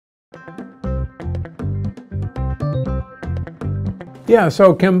Yeah,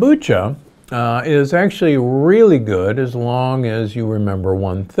 so kombucha is actually really good as long as you remember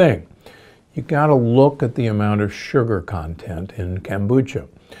one thing. You got to look at the amount of sugar content in kombucha.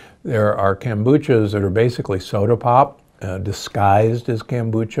 There are kombuchas that are basically soda pop, disguised as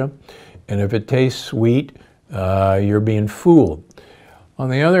kombucha, and if it tastes sweet, you're being fooled. On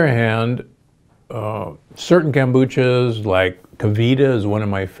the other hand, certain kombuchas, like Kavita is one of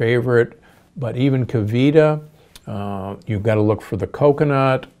my favorite, but even Kavita, you've got to look for the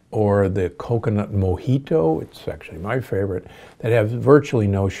coconut or the coconut mojito, it's actually my favorite, that have virtually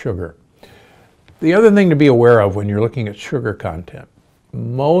no sugar. The other thing to be aware of when you're looking at sugar content,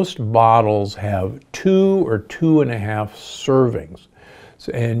 most bottles have 2 or 2.5 servings.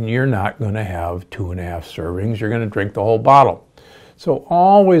 And you're not going to have 2.5 servings, you're going to drink the whole bottle. So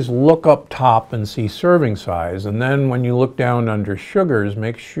always look up top and see serving size, and then when you look down under sugars,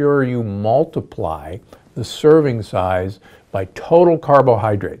 make sure you multiply the serving size by total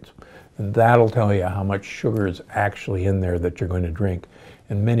carbohydrates. And that'll tell you how much sugar is actually in there that you're going to drink.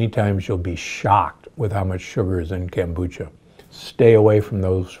 And many times you'll be shocked with how much sugar is in kombucha. Stay away from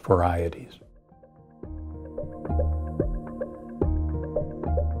those varieties.